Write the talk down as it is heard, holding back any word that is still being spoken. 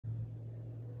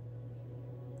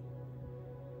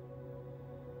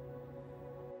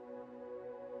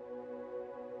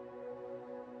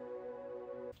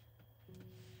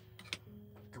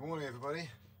Morning everybody,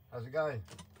 how's it going?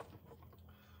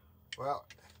 Well,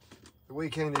 the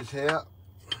weekend is here.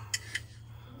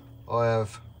 I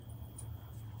have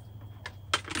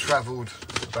travelled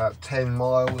about 10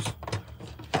 miles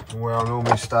from where I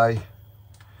normally stay,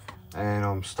 and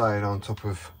I'm staying on top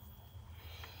of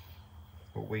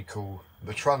what we call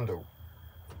the Trundle.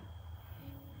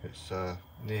 It's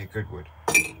near Goodwood.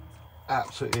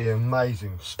 Absolutely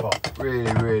amazing spot,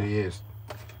 really is.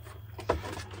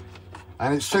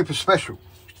 And it's super special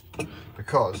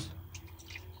because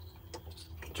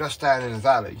just down in the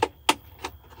valley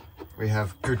we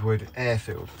have Goodwood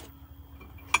Airfield,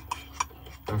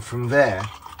 and from there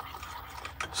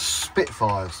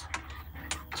Spitfires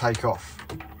take off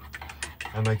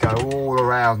and they go all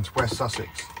around West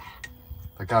Sussex.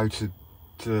 They go to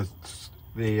the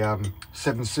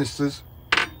Seven Sisters,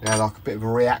 like a bit of a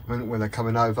reenactment when they're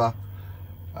coming over.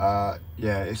 Yeah,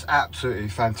 it's absolutely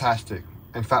fantastic.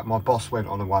 In fact, my boss went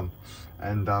on one,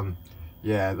 and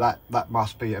yeah, that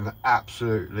must be an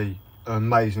absolutely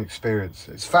amazing experience.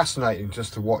 It's fascinating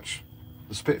just to watch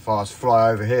the Spitfires fly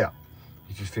over here.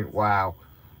 You just think, wow,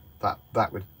 that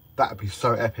would be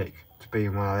so epic to be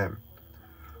in one of them.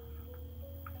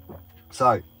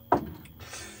 So,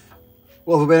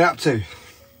 what have I been up to?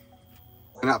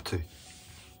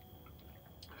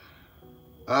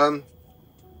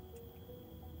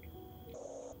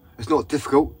 It's not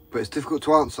difficult, but it's difficult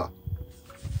to answer.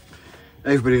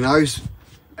 Everybody knows,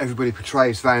 everybody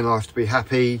portrays van life to be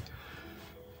happy,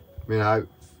 you know,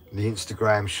 the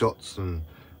Instagram shots and,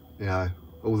 you know,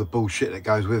 all the bullshit that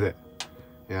goes with it.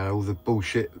 You know, all the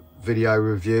bullshit video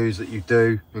reviews that you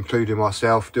do, including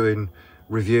myself doing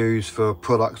reviews for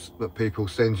products that people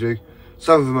send you.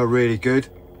 Some of them are really good,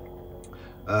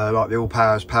 like the All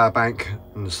Powers power bank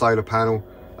and the solar panel.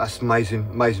 That's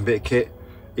amazing bit of kit.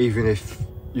 Even if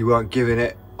you weren't giving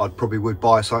it, I probably would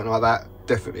buy something like that.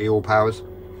 Definitely All Powers.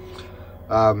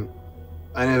 And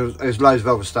there's loads of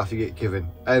other stuff you get given,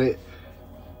 and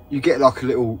you get like a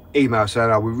little email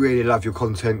saying, oh, we really love your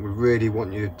content, we really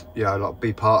want you to, you know, like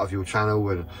be part of your channel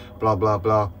and blah blah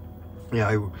blah, you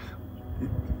know.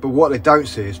 But what they don't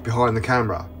see is behind the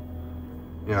camera,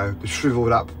 you know, the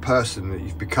shriveled up person that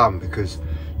you've become because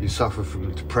you suffer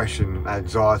from depression,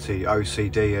 anxiety,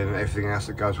 OCD and everything else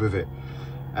that goes with it.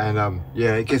 And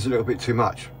yeah, it gets a little bit too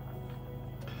much.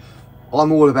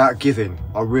 I'm all about giving,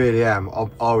 I really am.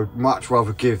 I would much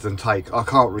rather give than take. I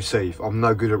can't receive, I'm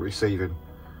no good at receiving.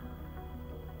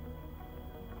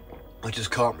 I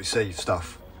just can't receive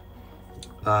stuff.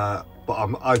 But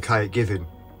I'm okay at giving.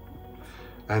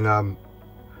 And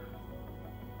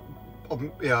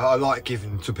yeah, I like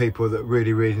giving to people that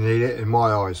really need it in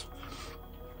my eyes.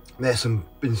 There's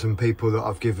been some people that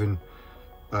I've given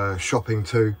shopping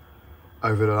to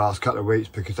over the last couple of weeks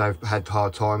because they've had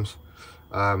hard times,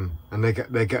 and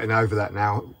they're getting over that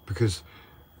now because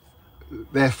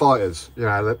they're fighters. You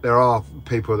know, there are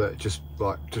people that just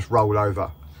roll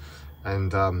over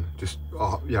and just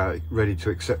are, you know, ready to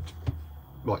accept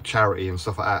like charity and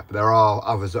stuff like that. But there are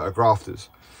others that are grafters.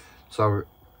 So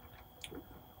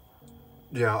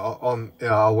yeah, I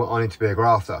need to be a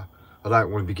grafter. I don't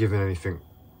want to be given anything.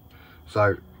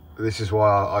 So this is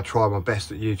why I try my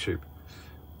best at YouTube.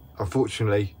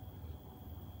 Unfortunately,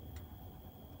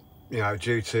 you know,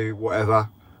 due to whatever,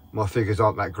 my figures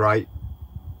aren't that great,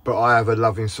 but I have a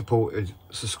loving supported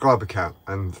subscriber count,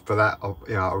 and for that,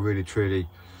 you know, I really truly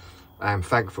am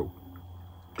thankful.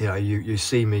 You know, you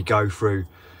see me go through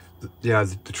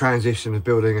the transition of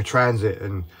building a transit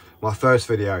and my first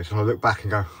videos, and I look back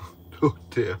and go, oh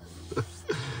dear.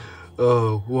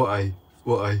 Oh, what a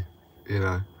you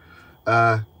know.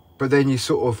 But then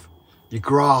you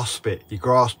grasp it, you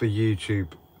grasp a YouTube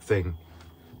thing,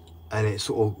 and it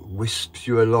sort of wisps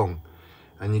you along,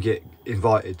 and you get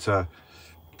invited to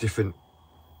different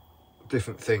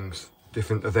things,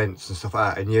 different events and stuff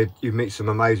like that, and you meet some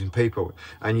amazing people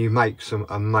and you make some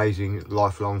amazing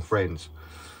lifelong friends.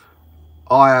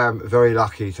 I am very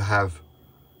lucky to have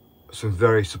some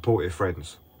very supportive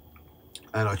friends,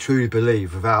 and I truly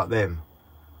believe without them,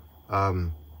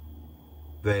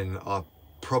 then I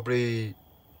probably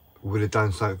would have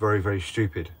done something very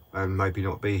stupid and maybe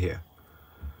not be here.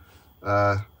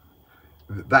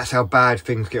 That's how bad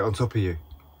things get on top of you.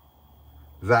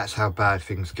 That's how bad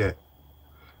things get.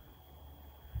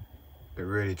 It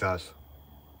really does.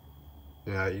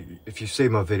 You know, if you see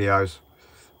my videos,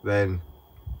 then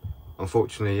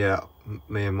unfortunately, yeah,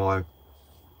 me and my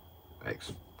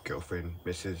ex-girlfriend,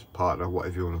 Mrs. partner,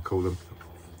 whatever you want to call them,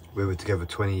 we were together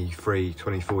 24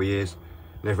 years,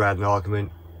 never had an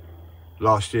argument.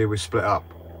 Last year we split up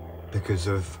because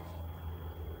of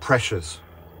pressures.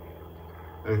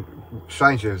 And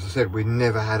strangely, as I said, we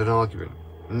never had an argument.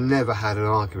 Never had an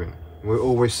argument. We're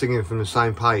always singing from the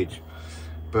same page.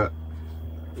 But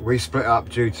we split up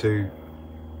due to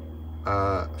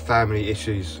family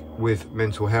issues with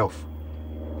mental health.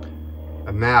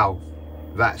 And now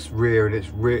that's rearing its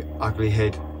ugly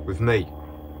head with me.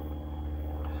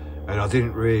 And I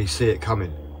didn't really see it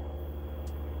coming.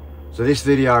 So this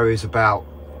video is about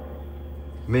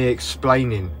me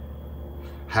explaining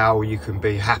how you can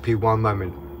be happy one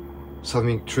moment,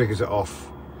 something triggers it off,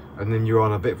 and then you're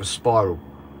on a bit of a spiral.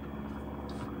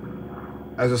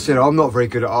 As I said, I'm not very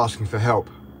good at asking for help,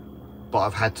 but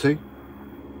I've had to,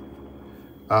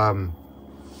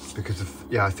 because of,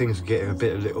 things are getting a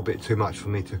little bit too much for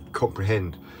me to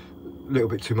comprehend, a little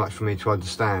bit too much for me to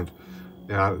understand.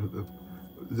 You know,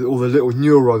 all the little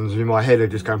neurons in my head are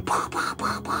just going.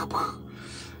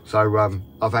 So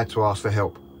I've had to ask for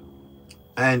help.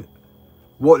 And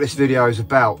what this video is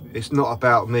about, it's not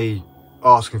about me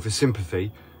asking for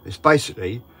sympathy. It's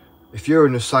basically, if you're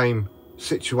in the same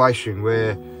situation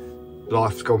where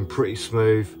life's gone pretty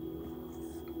smooth,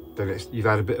 then you've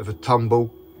had a bit of a tumble,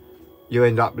 you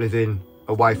end up living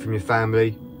away from your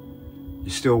family, you're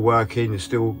still working, you're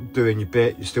still doing your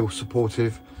bit, you're still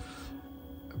supportive,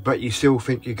 but you still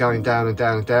think you're going down and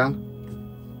down and down.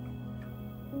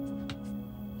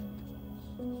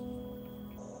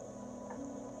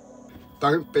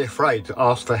 Don't be afraid to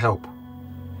ask for help,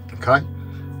 okay?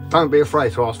 Don't be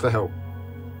afraid to ask for help.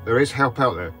 There is help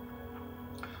out there.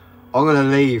 I'm going to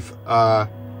leave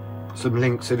some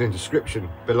links in the description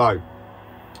below.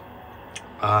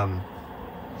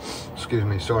 Excuse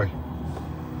me, sorry.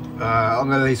 I'm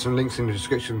going to leave some links in the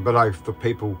description below for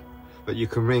people that you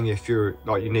can ring if you're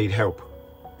like you need help,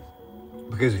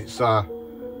 because it's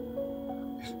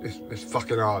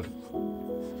fucking hard.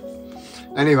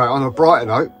 Anyway, on a brighter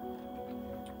note,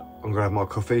 I'm going to have my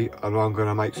coffee and I'm going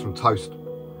to make some toast.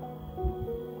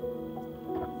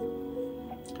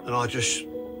 And I'll just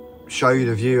show you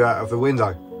the view out of the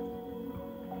window.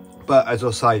 But as I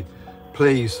say,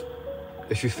 please,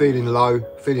 if you're feeling low,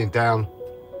 feeling down,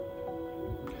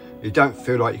 you don't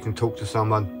feel like you can talk to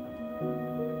someone,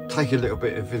 take a little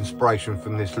bit of inspiration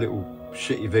from this little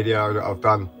shitty video that I've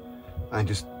done, and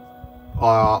just,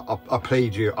 I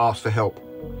plead you, ask for help.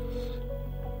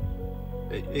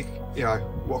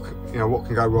 What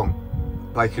can go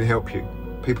wrong? They can help you.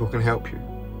 People can help you.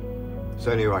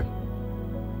 So anyway,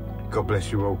 God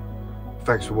bless you all.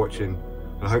 Thanks for watching,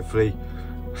 and hopefully,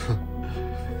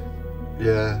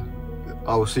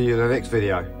 I will see you in the next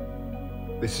video.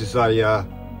 This is a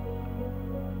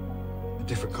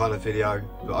different kind of video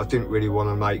that I didn't really want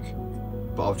to make,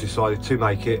 but I've decided to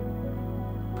make it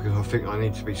because I think I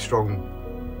need to be strong,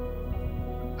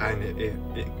 and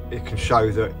it can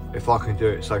show that if I can do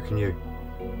it, so can you.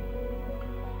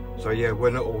 So yeah, we're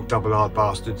not all double-hard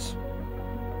bastards.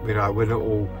 You know, we're not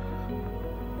all,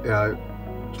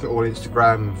 it's not all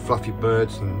Instagram and fluffy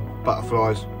birds and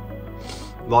butterflies.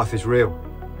 Life is real,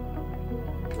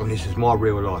 and this is my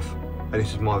real life, and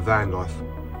this is my van life.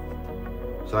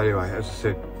 So anyway, as I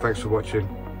said, thanks for watching.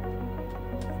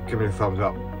 Give me a thumbs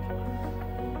up.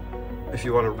 If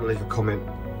you want to leave a comment,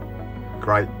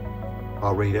 great,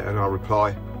 I'll read it and I'll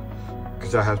reply,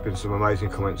 because there has been some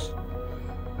amazing comments.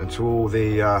 And to all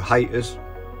the haters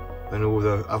and all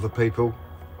the other people,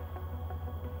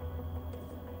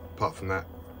 apart from that,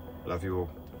 love you all.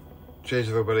 Cheers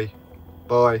everybody,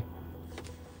 bye.